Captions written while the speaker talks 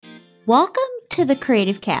Welcome to the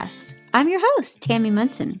Creative Cast. I'm your host, Tammy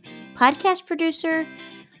Munson, podcast producer,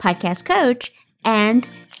 podcast coach, and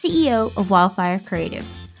CEO of Wildfire Creative.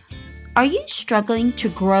 Are you struggling to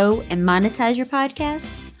grow and monetize your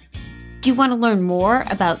podcast? Do you want to learn more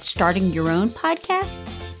about starting your own podcast?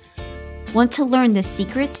 Want to learn the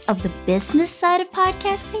secrets of the business side of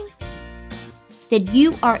podcasting? Then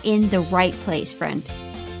you are in the right place, friend.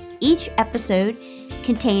 Each episode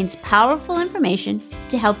contains powerful information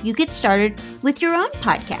to help you get started with your own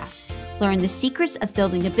podcast, learn the secrets of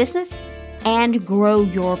building a business, and grow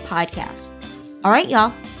your podcast. All right,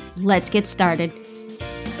 y'all, let's get started.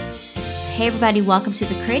 Hey, everybody, welcome to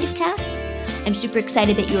the Creative Cast. I'm super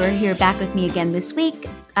excited that you are here back with me again this week.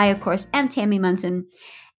 I, of course, am Tammy Munson,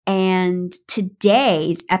 and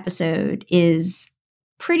today's episode is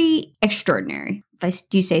pretty extraordinary, if I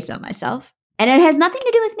do say so myself, and it has nothing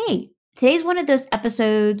to do with me. Today's one of those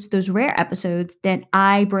episodes, those rare episodes that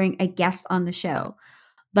I bring a guest on the show.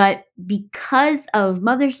 But because of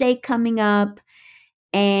Mother's Day coming up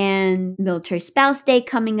and Military Spouse Day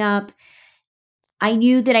coming up, I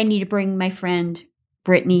knew that I need to bring my friend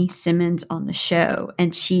Brittany Simmons on the show.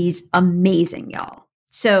 And she's amazing, y'all.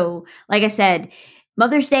 So, like I said,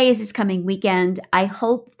 Mother's Day is this coming weekend. I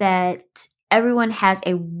hope that everyone has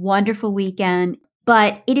a wonderful weekend.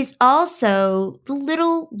 But it is also the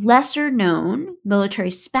little lesser known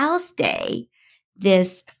Military Spouse Day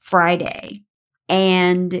this Friday.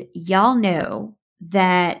 And y'all know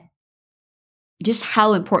that just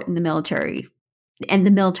how important the military and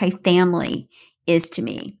the military family is to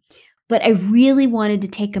me. But I really wanted to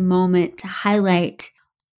take a moment to highlight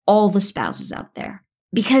all the spouses out there,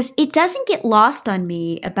 because it doesn't get lost on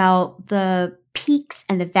me about the peaks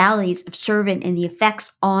and the valleys of serving and the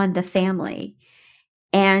effects on the family.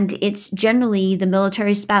 And it's generally the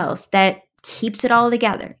military spouse that keeps it all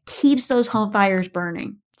together, keeps those home fires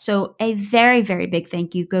burning. So a very, very big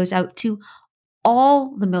thank you goes out to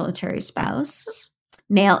all the military spouses,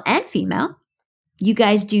 male and female. You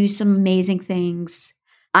guys do some amazing things.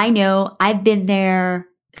 I know I've been there.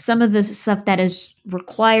 Some of the stuff that is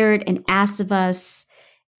required and asked of us,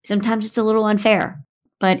 sometimes it's a little unfair,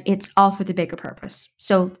 but it's all for the bigger purpose.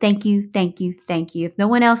 So thank you, thank you, thank you. If no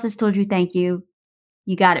one else has told you thank you,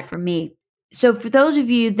 you got it from me. So for those of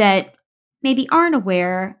you that maybe aren't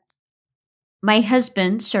aware, my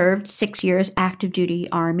husband served 6 years active duty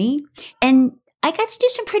Army, and I got to do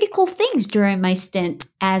some pretty cool things during my stint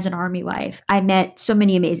as an Army wife. I met so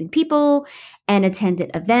many amazing people and attended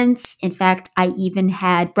events. In fact, I even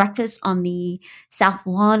had breakfast on the South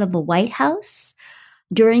Lawn of the White House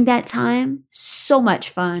during that time. So much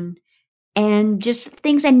fun. And just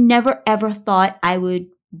things I never ever thought I would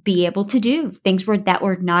be able to do, things that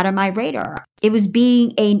were not on my radar. It was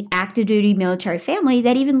being an active duty military family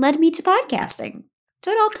that even led me to podcasting.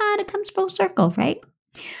 So it all kind of comes full circle, right?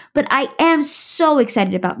 But I am so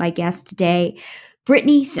excited about my guest today,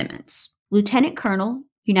 Brittany Simmons, Lieutenant Colonel,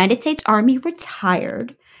 United States Army,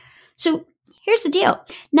 retired. So here's the deal.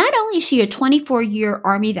 Not only is she a 24-year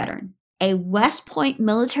Army veteran, a West Point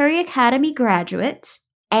Military Academy graduate,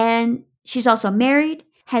 and she's also married,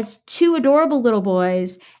 has 2 adorable little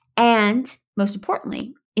boys, and most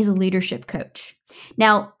importantly, is a leadership coach.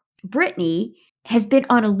 Now, Brittany has been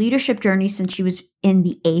on a leadership journey since she was in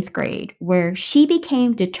the 8th grade, where she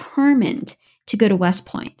became determined to go to West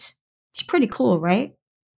Point. It's pretty cool, right?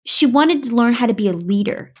 She wanted to learn how to be a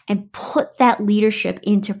leader and put that leadership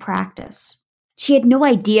into practice. She had no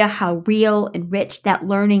idea how real and rich that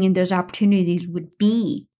learning and those opportunities would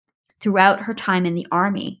be throughout her time in the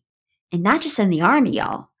Army. And not just in the Army,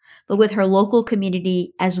 y'all, but with her local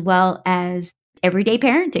community as well as everyday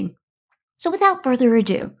parenting. So without further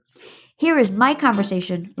ado, here is my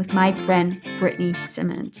conversation with my friend, Brittany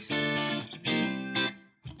Simmons.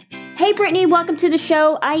 Hey, Brittany, welcome to the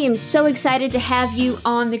show. I am so excited to have you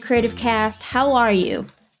on the Creative Cast. How are you?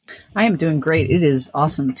 I am doing great. It is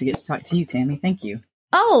awesome to get to talk to you, Tammy. Thank you.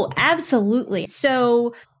 Oh, absolutely.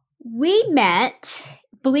 So we met.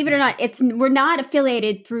 Believe it or not, we're not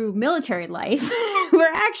affiliated through military life.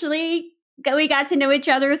 We got to know each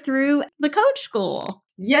other through the coach school.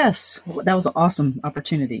 Yes, that was an awesome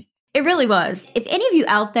opportunity. It really was. If any of you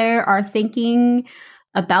out there are thinking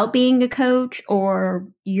about being a coach, or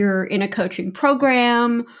you're in a coaching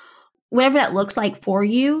program, whatever that looks like for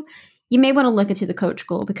you, you may want to look into the coach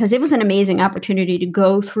school, because it was an amazing opportunity to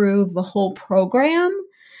go through the whole program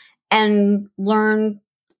and learn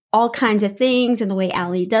all kinds of things and the way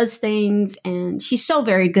Allie does things. And she's so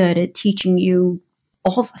very good at teaching you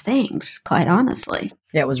all the things, quite honestly.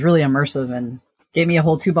 Yeah, it was really immersive and gave me a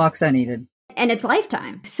whole toolbox I needed. and it's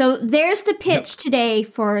lifetime. So there's the pitch today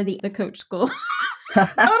for the coach school.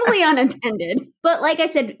 Totally unintended. But like I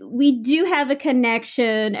said, we do have a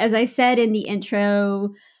connection. As I said in the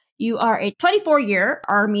intro, you are a 24-year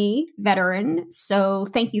Army veteran. So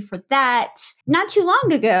thank you for that. Not too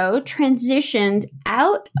long ago, transitioned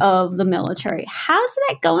out of the military. How's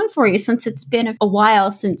that going for you since it's been a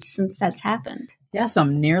while since that's happened? Yeah, so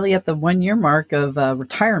I'm nearly at the 1 year mark of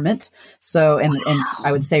retirement. So, and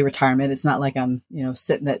I would say retirement. It's not like I'm,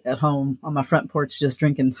 sitting at home on my front porch just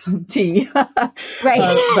drinking some tea.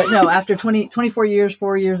 Right. But no, after 24 years,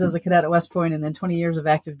 4 years as a cadet at West Point, and then 20 years of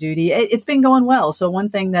active duty, it's been going well. So one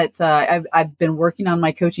thing that I've been working on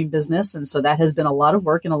my coaching business, and so that has been a lot of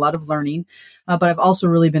work and a lot of learning. But I've also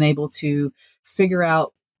really been able to figure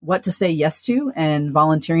out what to say yes to, and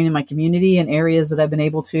volunteering in my community in areas that I've been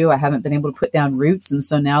able to. I haven't been able to put down roots. And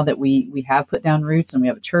so now that we have put down roots and we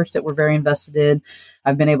have a church that we're very invested in,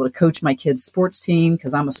 I've been able to coach my kids' sports team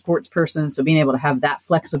because I'm a sports person. So being able to have that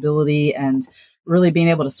flexibility and really being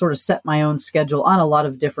able to sort of set my own schedule on a lot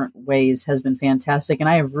of different ways has been fantastic. And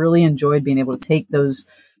I have really enjoyed being able to take those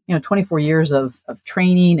 24 years of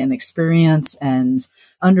training and experience and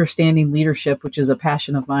understanding leadership, which is a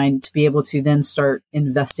passion of mine, to be able to then start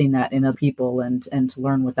investing that in other people and to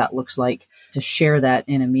learn what that looks like, to share that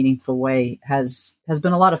in a meaningful way has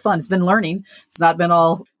been a lot of fun. It's been learning. It's not been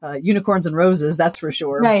all unicorns and roses, that's for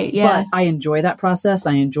sure. Right. Yeah. But I enjoy that process.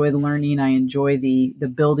 I enjoy the learning. I enjoy the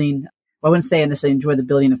building. Well, I wouldn't say I necessarily enjoy the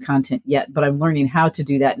building of content yet, but I'm learning how to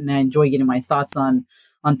do that. And I enjoy getting my thoughts on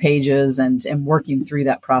pages and working through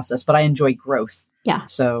that process, but I enjoy growth. Yeah.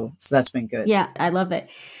 So that's been good. Yeah, I love it.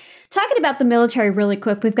 Talking about the military really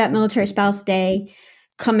quick, we've got Military Spouse Day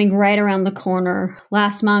coming right around the corner.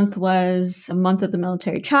 Last month was a month of the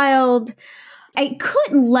military child. I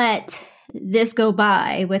couldn't let this go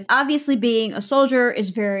by. With obviously being a soldier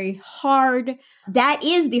is very hard. That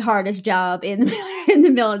is the hardest job in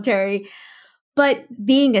the military. But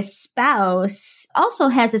being a spouse also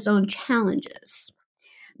has its own challenges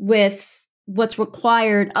with what's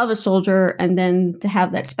required of a soldier, and then to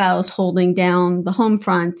have that spouse holding down the home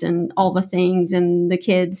front and all the things and the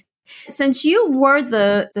kids. Since you were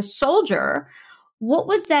the soldier, what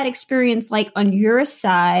was that experience like on your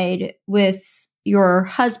side with your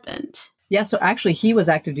husband? Yeah, so actually he was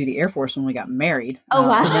active duty Air Force when we got married. Oh,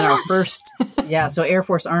 wow. And then our first, so Air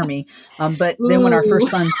Force Army. But then when our first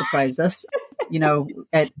son surprised us,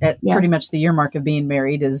 at pretty much the year mark of being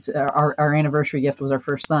married, is our anniversary gift was our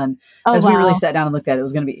first son. As we really sat down and looked at it, it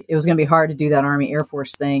was going to be hard to do that Army Air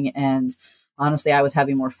Force thing. And honestly, I was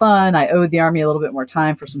having more fun. I owed the Army a little bit more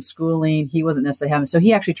time for some schooling. He wasn't necessarily having, so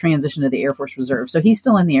he actually transitioned to the Air Force Reserve. So he's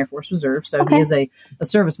still in the Air Force Reserve. So he is a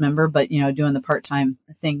service member, but doing the part-time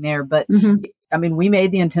thing there. But I mean, we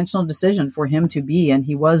made the intentional decision for him to be, and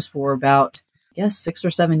he was for about, 6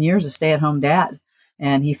 or 7 years, a stay-at-home dad.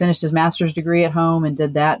 And he finished his master's degree at home and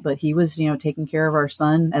did that. But he was, taking care of our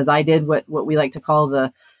son, as I did what we like to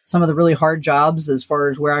call some of the really hard jobs as far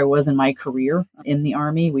as where I was in my career in the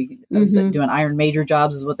Army. I was doing iron major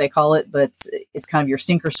jobs is what they call it, but it's kind of your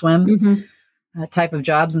sink or swim type of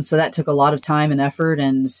jobs. And so that took a lot of time and effort.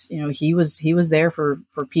 And, he was there for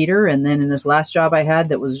Peter. And then in this last job I had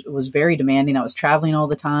that was very demanding, I was traveling all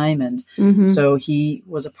the time. And so he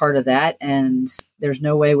was a part of that. And there's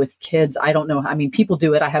no way with kids. I don't know. I mean, people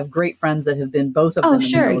do it. I have great friends that have been both of them in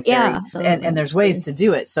the military. Yeah. And there's ways to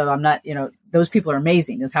do it. So I'm not, those people are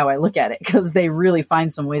amazing is how I look at it, because they really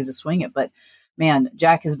find some ways to swing it. But man,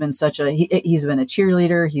 Jack has been he's been a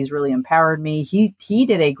cheerleader. He's really empowered me. He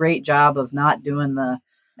did a great job of not doing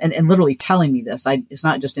and literally telling me this. It's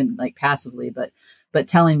not just in like passively, but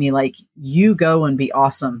telling me like, you go and be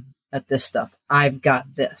awesome at this stuff. I've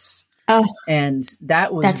got this. Oh, and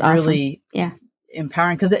that was really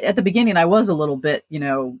empowering. Cause at the beginning I was a little bit,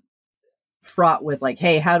 fraught with like,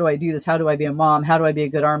 hey, how do I do this? How do I be a mom? How do I be a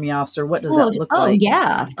good Army officer? What does that look like? Oh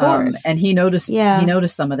yeah, of course. And he noticed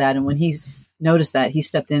some of that. And when he noticed that, he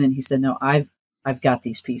stepped in and he said, no, I've got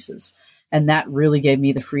these pieces. And that really gave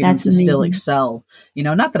me the freedom to still excel.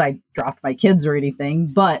 Not that I dropped my kids or anything,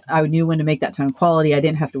 but I knew when to make that time quality. I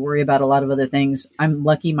didn't have to worry about a lot of other things. I'm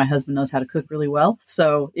lucky my husband knows how to cook really well.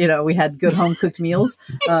 So, we had good home cooked meals.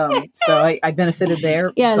 So I benefited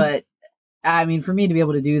there. Yes. But I mean, for me to be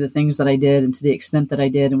able to do the things that I did and to the extent that I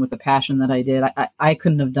did and with the passion that I did, I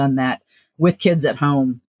couldn't have done that with kids at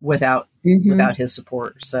home without his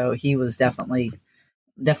support. So he was definitely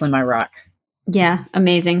my rock. Yeah,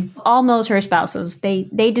 amazing. All military spouses,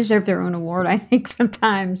 they deserve their own award, I think,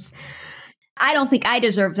 sometimes. I don't think I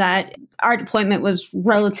deserve that. Our deployment was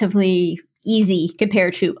relatively easy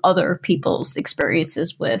compared to other people's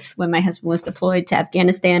experiences with when my husband was deployed to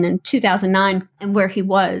Afghanistan in 2009 and where he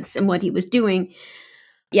was and what he was doing.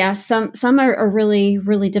 Yeah, some are really,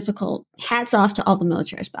 really difficult. Hats off to all the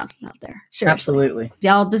military spouses out there. Seriously. Absolutely.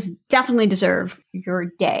 Y'all just definitely deserve your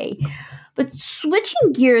day. But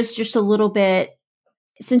switching gears just a little bit,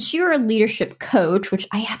 since you're a leadership coach, which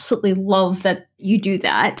I absolutely love that you do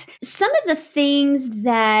that, some of the things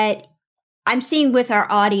that I'm seeing with our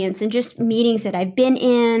audience and just meetings that I've been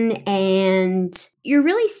in, and you're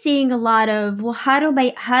really seeing a lot of, well, how do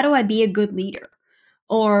I be a good leader?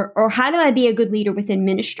 Or how do I be a good leader within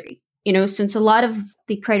ministry? You know, since a lot of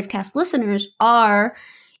the Creative Cast listeners are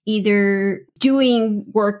either doing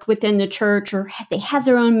work within the church, or they have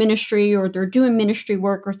their own ministry, or they're doing ministry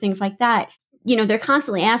work or things like that. You know, they're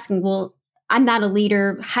constantly asking, well, I'm not a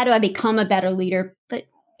leader. How do I become a better leader? But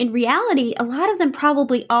in reality, a lot of them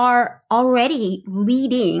probably are already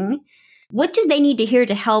leading. What do they need to hear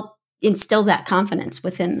to help instill that confidence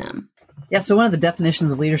within them? Yeah, so one of the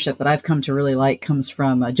definitions of leadership that I've come to really like comes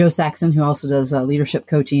from Joe Saxon, who also does leadership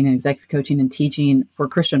coaching and executive coaching and teaching for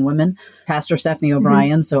Christian women, Pastor Stephanie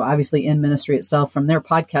O'Brien. So obviously in ministry itself, from their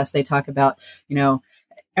podcast, they talk about, you know,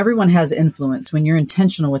 everyone has influence. When you're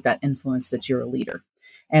intentional with that influence, that you're a leader.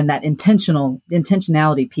 And that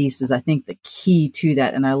intentionality piece is, I think, the key to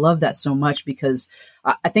that. And I love that so much, because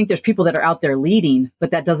I think there's people that are out there leading,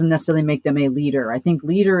 but that doesn't necessarily make them a leader. I think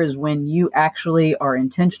leader is when you actually are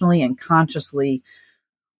intentionally and consciously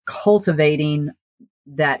cultivating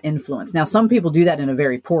that influence. Now, some people do that in a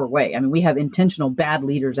very poor way. I mean, we have intentional bad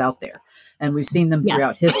leaders out there, and we've seen them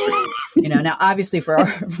throughout history. You know, now, obviously for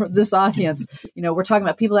this audience, you know, we're talking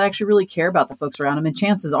about people that actually really care about the folks around them. And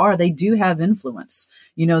chances are they do have influence.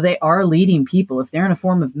 You know, they are leading people. If they're in a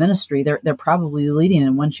form of ministry, they're probably leading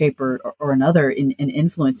in one shape or another in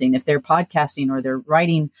influencing. If they're podcasting, or they're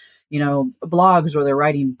writing, you know, blogs, or they're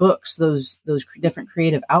writing books, those different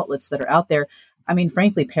creative outlets that are out there. I mean,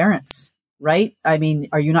 frankly, parents, right? I mean,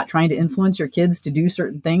 are you not trying to influence your kids to do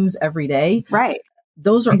certain things every day? Right.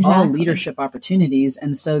 Those are all leadership opportunities.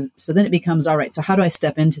 And so then it becomes, all right, so how do I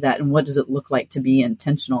step into that? And what does it look like to be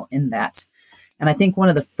intentional in that? And I think one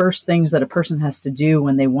of the first things that a person has to do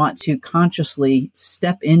when they want to consciously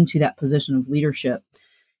step into that position of leadership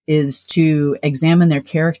is to examine their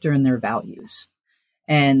character and their values.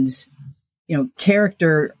 And, you know,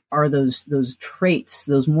 character are those traits,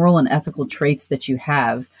 those moral and ethical traits that you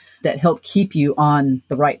have that help keep you on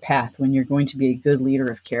the right path when you're going to be a good leader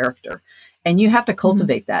of character. And you have to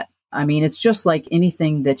cultivate that. I mean, it's just like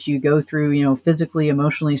anything that you go through, you know, physically,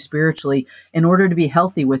 emotionally, spiritually. In order to be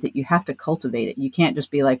healthy with it, you have to cultivate it. You can't just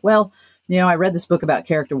be like, well, you know, I read this book about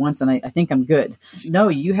character once and I think I'm good. No,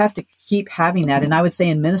 you have to keep having that. And I would say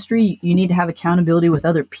in ministry, you need to have accountability with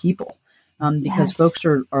other people because folks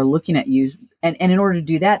are looking at you. And in order to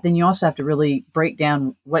do that, then you also have to really break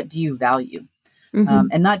down, what do you value?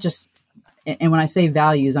 And not just, and when I say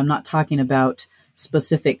values, I'm not talking about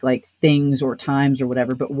specific like things or times or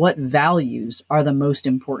whatever, but what values are the most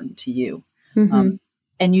important to you? And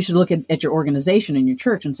you should look at your organization and your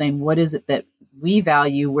church and saying, what is it that we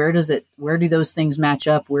value? Where do those things match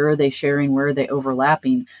up? Where are they sharing? Where are they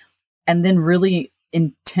overlapping? And then really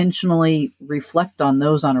intentionally reflect on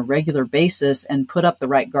those on a regular basis and put up the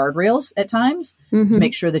right guardrails at times to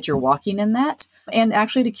make sure that you're walking in that, and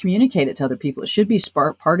actually to communicate it to other people. It should be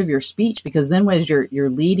part of your speech, because then as you're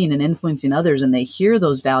leading and influencing others and they hear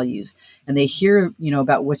those values and they hear, you know,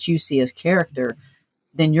 about what you see as character,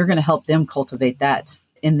 then you're going to help them cultivate that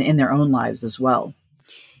in their own lives as well.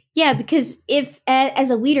 Yeah, because if as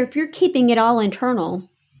a leader, if you're keeping it all internal,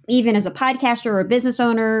 even as a podcaster or a business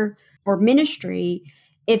owner or ministry,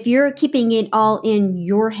 if you're keeping it all in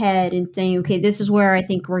your head and saying, okay, this is where I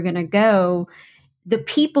think we're going to go, the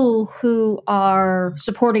people who are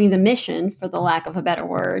supporting the mission, for the lack of a better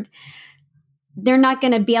word, they're not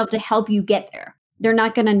going to be able to help you get there. They're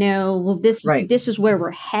not going to know, well, this is where we're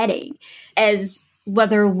heading. As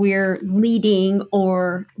whether we're leading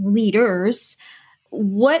or leaders,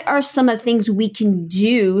 what are some of the things we can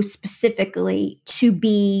do specifically to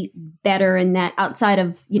be better in that, outside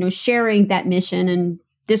of, you know, sharing that mission and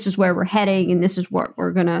this is where we're heading and this is what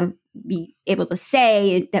we're going to be able to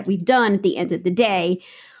say that we've done at the end of the day?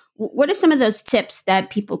 What are some of those tips that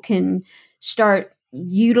people can start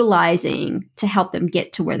utilizing to help them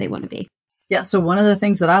get to where they want to be? Yeah. So one of the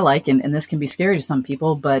things that I like, and this can be scary to some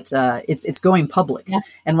people, but it's going public. Yeah.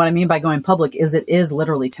 And what I mean by going public is it is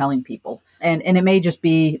literally telling people. And it may just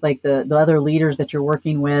be like the other leaders that you're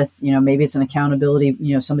working with, you know, maybe it's an accountability,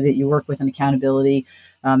 you know, somebody that you work with in accountability.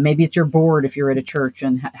 Maybe it's your board if you're at a church,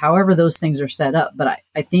 and however those things are set up. But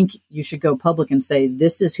I think you should go public and say,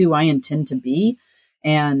 this is who I intend to be.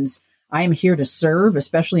 And I am here to serve,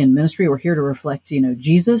 especially in ministry. We're here to reflect,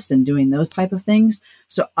 Jesus and doing those type of things.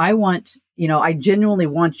 So I genuinely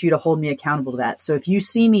want you to hold me accountable to that. So if you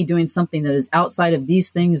see me doing something that is outside of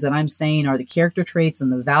these things that I'm saying are the character traits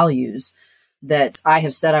and the values that I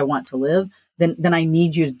have said I want to live, then I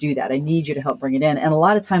need you to do that. I need you to help bring it in. And a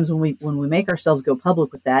lot of times when we make ourselves go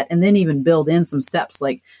public with that, and then even build in some steps,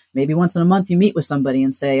 like maybe once in a month you meet with somebody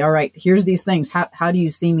and say, all right, here's these things. How do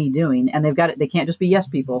you see me doing? And they've got it. They can't just be yes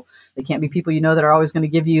people. They can't be people, that are always going to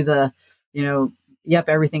give you the, yep,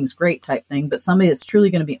 everything's great type thing. But somebody that's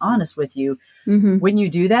truly going to be honest with you. Mm-hmm. When you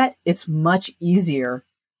do that, it's much easier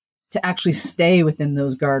to actually stay within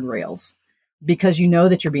those guardrails, because you know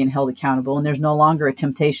that you're being held accountable, and there's no longer a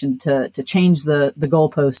temptation to change the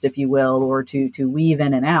goalpost, if you will, or to weave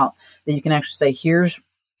in and out. That you can actually say, here's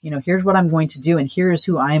what I'm going to do, and here's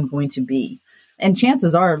who I am going to be. And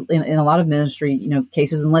chances are, in a lot of ministry,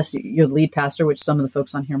 cases, unless you're the lead pastor, which some of the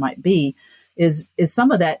folks on here might be, is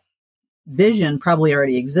some of that vision probably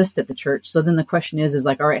already exists at the church. So then the question is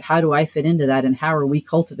like, all right, how do I fit into that? And how are we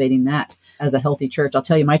cultivating that as a healthy church? I'll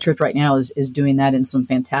tell you, my church right now is doing that in some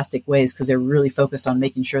fantastic ways, because they're really focused on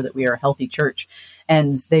making sure that we are a healthy church.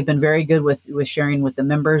 And they've been very good with sharing with the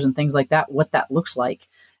members and things like that, what that looks like.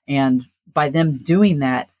 And by them doing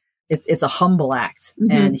that, it's a humble act.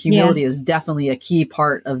 Mm-hmm. And humility is definitely a key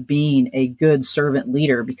part of being a good servant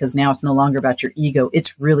leader, because now it's no longer about your ego.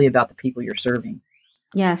 It's really about the people you're serving.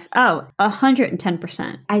 Yes. Oh,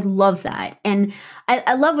 110%. I love that. And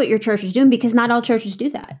I love what your church is doing, because not all churches do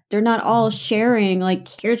that. They're not all sharing, like,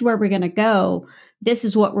 here's where we're going to go. This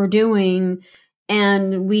is what we're doing.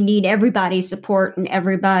 And we need everybody's support and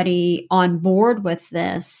everybody on board with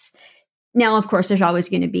this. Now, of course, there's always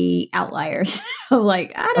going to be outliers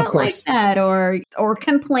like, I don't like that, or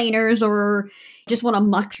complainers, or just want to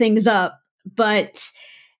muck things up. But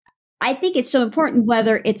I think it's so important,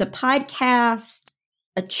 whether it's a podcast,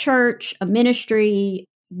 a church, a ministry,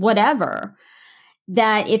 whatever,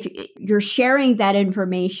 that if you're sharing that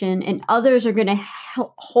information and others are going to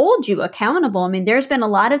hold you accountable. I mean, there's been a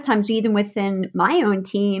lot of times, even within my own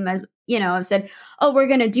team, I've said, oh, we're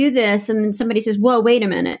going to do this. And then somebody says, whoa, wait a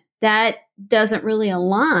minute. That doesn't really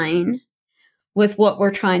align with what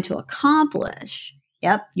we're trying to accomplish.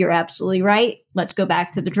 Yep, you're absolutely right. Let's go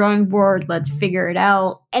back to the drawing board. Let's figure it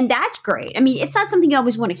out. And that's great. I mean, it's not something you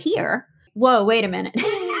always want to hear. Whoa, wait a minute.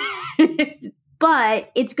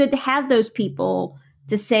 But it's good to have those people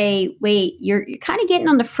to say, wait, you're kind of getting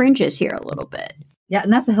on the fringes here a little bit. Yeah.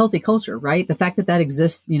 And that's a healthy culture, right? The fact that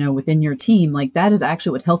exists, within your team, like that is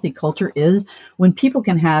actually what healthy culture is. When people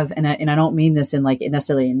can have, and I don't mean this in like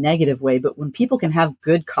necessarily a negative way, but when people can have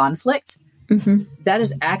good conflict, mm-hmm. that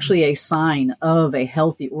is actually a sign of a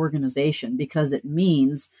healthy organization, because it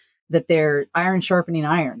means that they're iron sharpening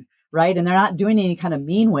iron. Right. And they're not doing it any kind of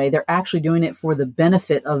mean way. They're actually doing it for the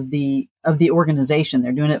benefit of the organization.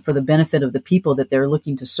 They're doing it for the benefit of the people that they're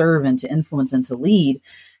looking to serve and to influence and to lead.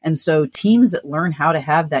 And so teams that learn how to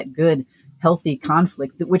have that good, healthy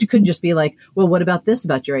conflict, which could just be like, well, what about this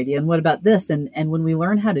about your idea? And what about this? And when we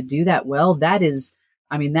learn how to do that well, that is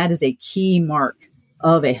a key mark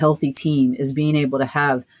of a healthy team, is being able to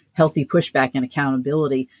have healthy pushback and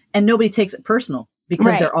accountability. And nobody takes it personal,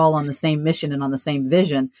 because they're all on the same mission and on the same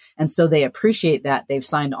vision. And so they appreciate that. They've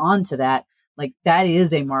signed on to that. Like, that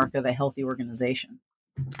is a mark of a healthy organization.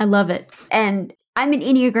 I love it. And I'm an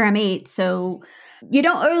Enneagram 8, so you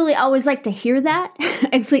don't really always like to hear that.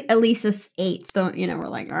 Actually, at least us 8s don't, we're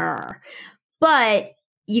like, argh. But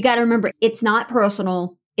you got to remember, it's not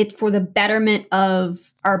personal. It's for the betterment of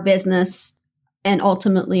our business and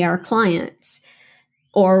ultimately our clients.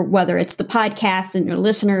 Or whether it's the podcast and your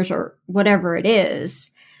listeners or whatever it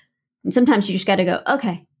is. And sometimes you just got to go,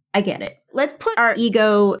 okay, I get it. Let's put our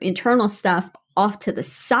ego internal stuff off to the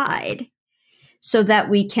side so that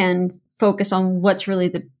we can focus on what's really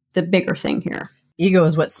the bigger thing here. Ego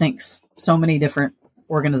is what sinks so many different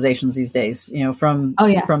organizations these days, from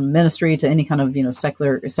ministry to any kind of,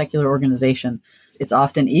 secular organization. It's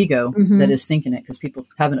often ego mm-hmm. that is sinking it, because people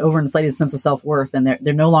have an overinflated sense of self-worth, and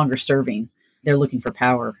they're no longer serving. They're looking for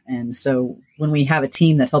power. And so when we have a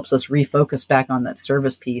team that helps us refocus back on that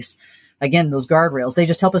service piece, again, those guardrails, they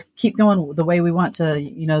just help us keep going the way we want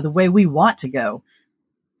to, go.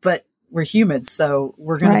 But we're humans, so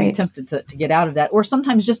we're going to be tempted to get out of that, or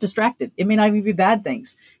sometimes just distracted. It may not even be bad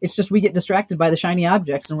things. It's just we get distracted by the shiny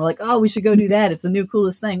objects, and we're like, oh, we should go do that. It's the new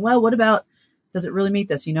coolest thing. Well, what about, does it really meet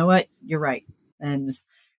this? You know what? You're right. And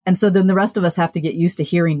so then the rest of us have to get used to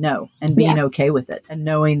hearing no and being okay with it, and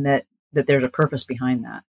knowing that that there's a purpose behind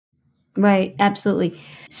that. Right. Absolutely.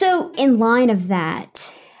 So in line of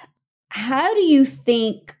that, how do you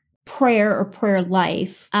think prayer or prayer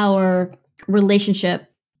life, our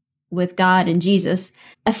relationship with God and Jesus,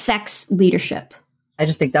 affects leadership? I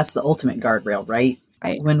just think that's the ultimate guardrail, right?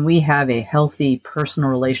 Right. When we have a healthy personal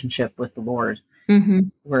relationship with the Lord, Mm-hmm.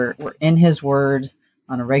 we're in His Word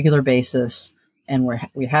on a regular basis, and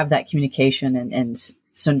we have that communication, and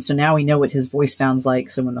so now we know what His voice sounds like.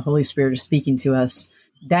 So when the Holy Spirit is speaking to us,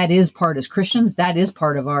 that is part, as Christians, that is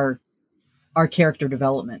part of our character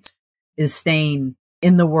development, is staying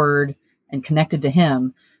in the Word and connected to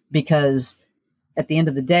Him, because at the end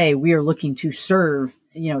of the day, we are looking to serve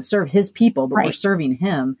His people, but we're serving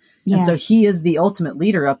Him. Yes. And so He is the ultimate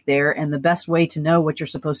leader up there. And the best way to know what you're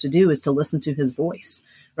supposed to do is to listen to His voice,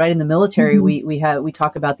 right? In the military, we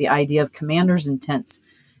talk about the idea of commander's intent,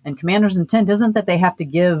 and commander's intent isn't that they have to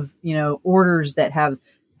give, orders that have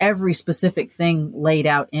every specific thing laid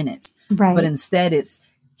out in it, right. But instead it's,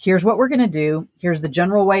 here's what we're going to do. Here's the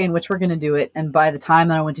general way in which we're going to do it. And by the time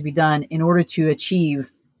that I want to be done, in order to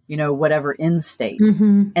achieve whatever end state.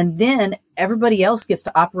 Mm-hmm. And then everybody else gets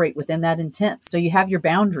to operate within that intent. So you have your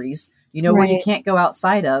boundaries, right. where you can't go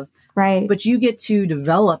outside of, right. But you get to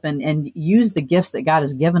develop and use the gifts that God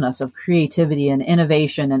has given us of creativity and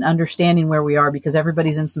innovation and understanding where we are, because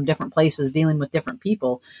everybody's in some different places dealing with different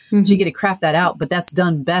people. Mm-hmm. So you get to craft that out, but that's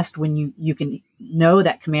done best when you can know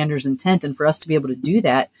that commander's intent. And for us to be able to do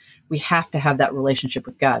that, we have to have that relationship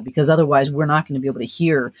with God, because otherwise we're not going to be able to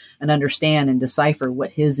hear and understand and decipher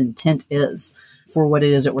what His intent is for what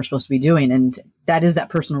it is that we're supposed to be doing. And that is that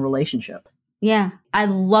personal relationship. Yeah, I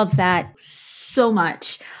love that so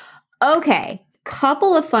much. Okay,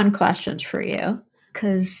 couple of fun questions for you,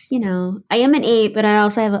 because, I am an 8, but I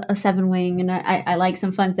also have a 7 wing, and I like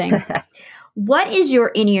some fun things. What is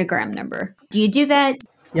your Enneagram number? Do you do that?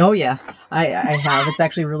 Oh, yeah, I have. It's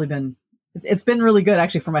actually really been... It's been really good,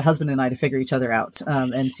 actually, for my husband and I to figure each other out,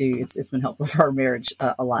 it's been helpful for our marriage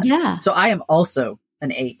a lot. Yeah. So I am also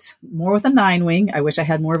an 8, more with a 9 wing. I wish I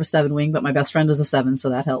had more of a 7 wing, but my best friend is a 7,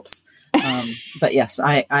 so that helps. But yes,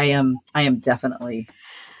 I am definitely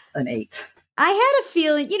an 8. I had a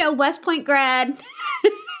feeling, West Point grad,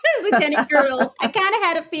 Lieutenant Colonel. I kind of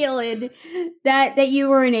had a feeling that you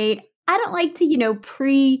were an 8. I don't like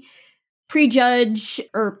to, prejudge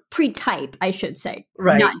or pre-type, I should say.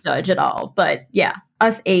 Right. Not judge at all. But yeah,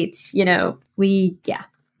 us 8s, yeah.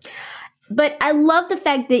 But I love the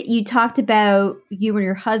fact that you talked about you and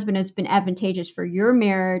your husband. It's been advantageous for your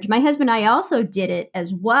marriage. My husband and I also did it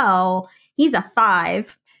as well. He's a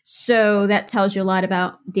 5. So that tells you a lot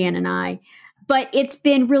about Dan and I. But it's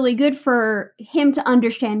been really good for him to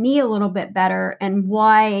understand me a little bit better and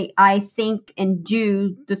why I think and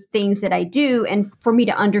do the things that I do, and for me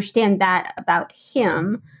to understand that about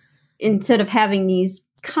him, instead of having these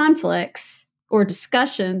conflicts or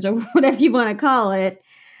discussions or whatever you want to call it,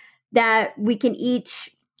 that we can each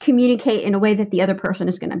communicate in a way that the other person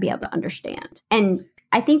is going to be able to understand. And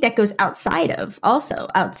I think that goes outside of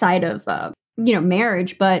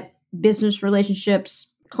marriage, but business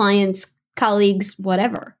relationships, clients, colleagues,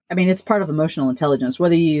 whatever. I mean, it's part of emotional intelligence,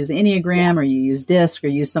 whether you use the Enneagram or you use DISC or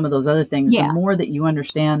use some of those other things. The more that you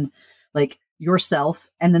understand, like, yourself,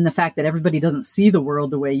 and then the fact that everybody doesn't see the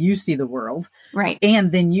world the way you see the world. Right.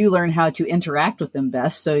 And then you learn how to interact with them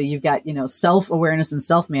best. So you've got, self-awareness and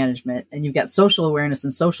self-management, and you've got social awareness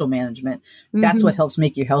and social management. Mm-hmm. That's what helps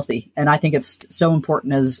make you healthy. And I think it's so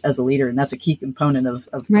important as a leader. And that's a key component of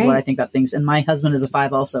right. what I think about things. And my husband is a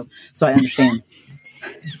 5 also, so I understand.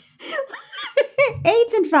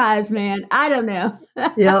 8s and 5s, man. I don't know.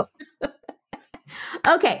 Yep.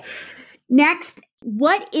 Okay. Next,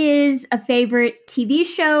 what is a favorite TV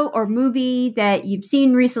show or movie that you've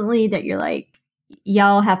seen recently that you're like,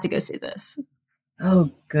 y'all have to go see this?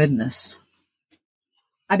 Oh, goodness.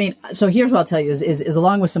 I mean, so here's what I'll tell you is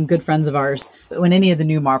along with some good friends of ours, when any of the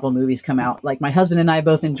new Marvel movies come out, like my husband and I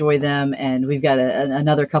both enjoy them, and we've got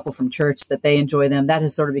another couple from church that they enjoy them. That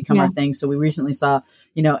has sort of become our thing. So we recently saw,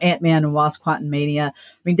 Ant-Man and Wasp: Quantumania. I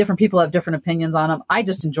mean, different people have different opinions on them. I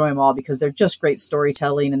just enjoy them all because they're just great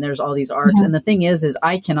storytelling, and there's all these arcs. Mm-hmm. And the thing is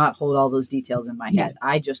I cannot hold all those details in my head.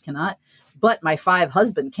 I just cannot. But my 5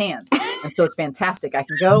 husband can. And so it's fantastic. I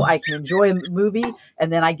can enjoy a movie,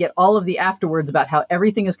 and then I get all of the afterwards about how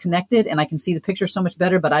everything is connected, and I can see the picture so much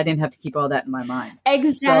better, but I didn't have to keep all that in my mind.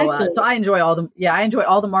 Exactly. So I enjoy all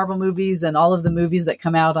the Marvel movies and all of the movies that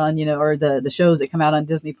come out on, or the shows that come out on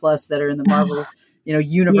Disney Plus that are in the Marvel,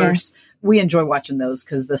 universe. Yeah. We enjoy watching those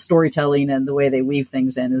because the storytelling and the way they weave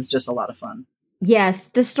things in is just a lot of fun. Yes.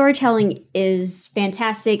 The storytelling is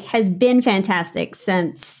fantastic, has been fantastic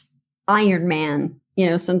since Iron Man,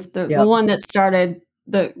 since the one that started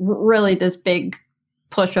really this big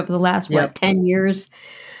push over the last 10 years.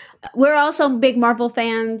 We're also big Marvel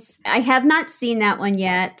fans. I have not seen that one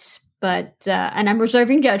yet, but and I'm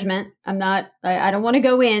reserving judgment. I don't want to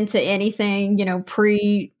go into anything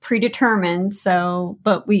predetermined. So,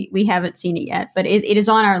 but we haven't seen it yet. But it is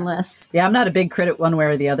on our list. Yeah, I'm not a big critic one way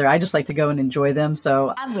or the other. I just like to go and enjoy them.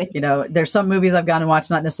 So I'm with you. There's some movies I've gone and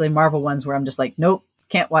watched, not necessarily Marvel ones, where I'm just like, nope,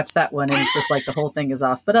 can't watch that one, and it's just like the whole thing is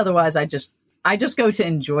off. But otherwise, I just go to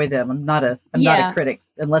enjoy them. I'm not a critic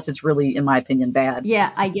unless it's really, in my opinion, bad.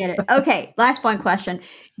 Yeah, I get it. Okay, last one question.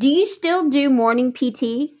 Do you still do morning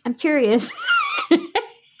PT? I'm curious.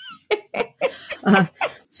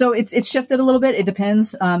 So it's shifted a little bit. It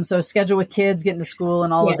depends. So schedule with kids, getting to school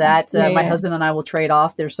and all of that. My husband and I will trade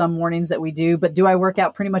off. There's some mornings that we do, but do I work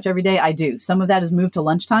out pretty much every day? I do. Some of that is moved to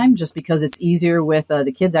lunchtime just because it's easier with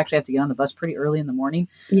the kids actually have to get on the bus pretty early in the morning.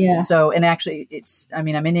 Yeah. So, and actually I'm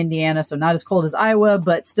in Indiana, so not as cold as Iowa,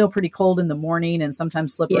 but still pretty cold in the morning and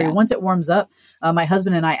sometimes slippery. Yeah. Once it warms up, my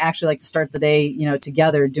husband and I actually like to start the day,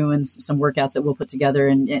 together doing some workouts that we'll put together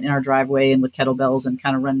in our driveway and with kettlebells and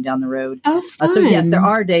kind of running down the road. Oh, fun. So yes, there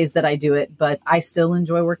are days that I do it, but I still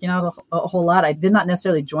enjoy working out a whole lot. I did not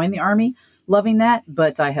necessarily join the Army loving that,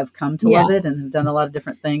 but I have come to love it and have done a lot of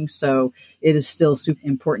different things. So it is still super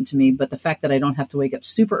important to me. But the fact that I don't have to wake up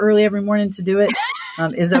super early every morning to do it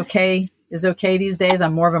is okay. Is okay these days.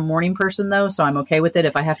 I'm more of a morning person though, so I'm okay with it.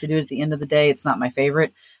 If I have to do it at the end of the day, it's not my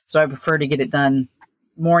favorite. So I prefer to get it done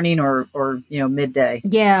morning or midday.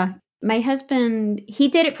 Yeah. My husband, he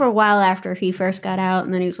did it for a while after he first got out,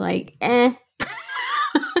 and then he was like,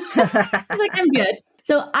 He's like, I'm good.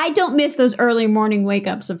 So I don't miss those early morning wake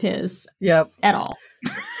ups of his at all,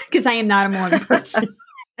 because I am not a morning person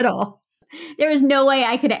at all. There is no way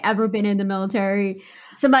I could have ever been in the military.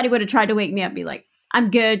 Somebody would have tried to wake me up and be like,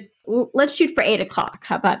 I'm good. Let's shoot for 8:00.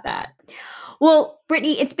 How about that? Well,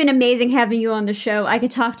 Brittany, it's been amazing having you on the show. I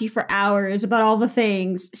could talk to you for hours about all the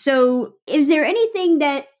things. So is there anything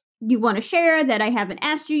that you want to share that I haven't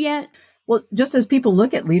asked you yet? Well, just as people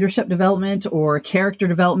look at leadership development or character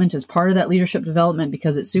development as part of that leadership development,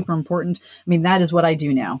 because it's super important. I mean, that is what I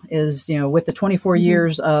do now is, with the 24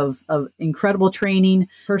 years of incredible training,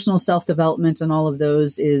 personal self-development and all of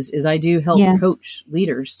those is I do help coach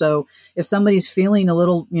leaders. So if somebody's feeling a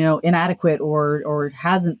little, inadequate or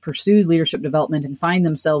hasn't pursued leadership development and find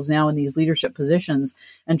themselves now in these leadership positions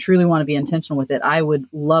and truly want to be intentional with it, I would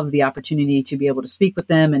love the opportunity to be able to speak with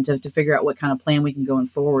them and to figure out what kind of plan we can go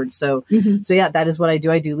forward. So that is what I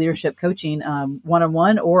do. I do leadership coaching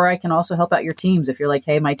one-on-one, or I can also help out your teams. If you're like,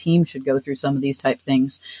 hey, my team should go through some of these type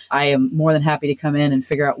things, I am more than happy to come in and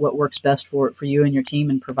figure out what works best for you and your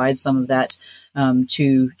team and provide some of that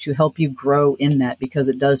to help you grow in that, because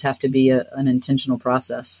it does have to be an intentional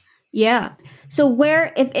process. Yeah. So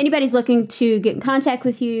if anybody's looking to get in contact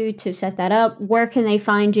with you to set that up, where can they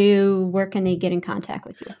find you? Where can they get in contact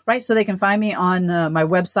with you? Right. So they can find me on my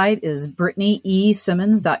website is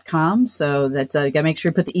BrittanyESimmons.com. So that's got to make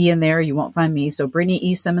sure you put the E in there. You won't find me. So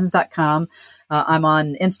BrittanyESimmons.com. I'm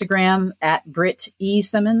on Instagram at Britt E.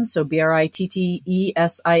 Simmons, so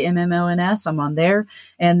BrittESimmons. I'm on there.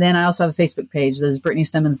 And then I also have a Facebook page that is Brittany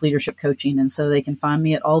Simmons Leadership Coaching. And so they can find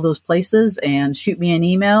me at all those places and shoot me an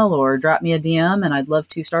email or drop me a DM, and I'd love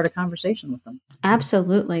to start a conversation with them.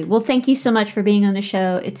 Absolutely. Well, thank you so much for being on the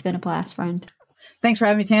show. It's been a blast, friend. Thanks for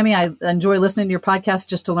having me, Tammy. I enjoy listening to your podcast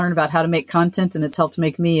just to learn about how to make content, and it's helped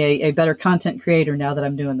make me a better content creator now that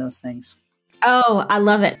I'm doing those things. Oh, I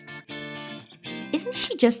love it. Isn't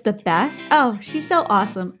she just the best? Oh, she's so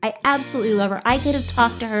awesome. I absolutely love her. I could have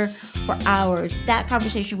talked to her for hours. That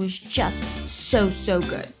conversation was just so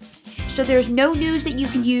good. So there's no news that you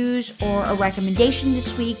can use or a recommendation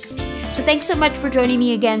this week. So thanks so much for joining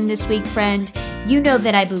me again this week, friend. You know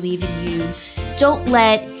that I believe in you. Don't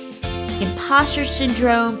let imposter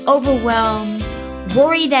syndrome, overwhelm,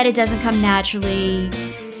 worry that it doesn't come naturally,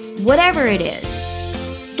 whatever it is.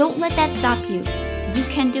 Don't let that stop you. You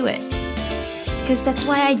can do it. Because that's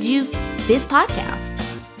why I do this podcast,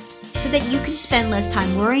 so that you can spend less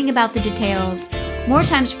time worrying about the details, more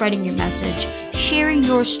time spreading your message, sharing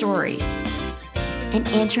your story, and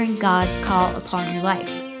answering God's call upon your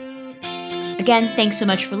life. Again, thanks so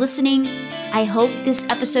much for listening. I hope this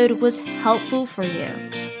episode was helpful for you,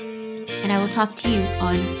 and I will talk to you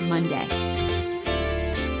on Monday.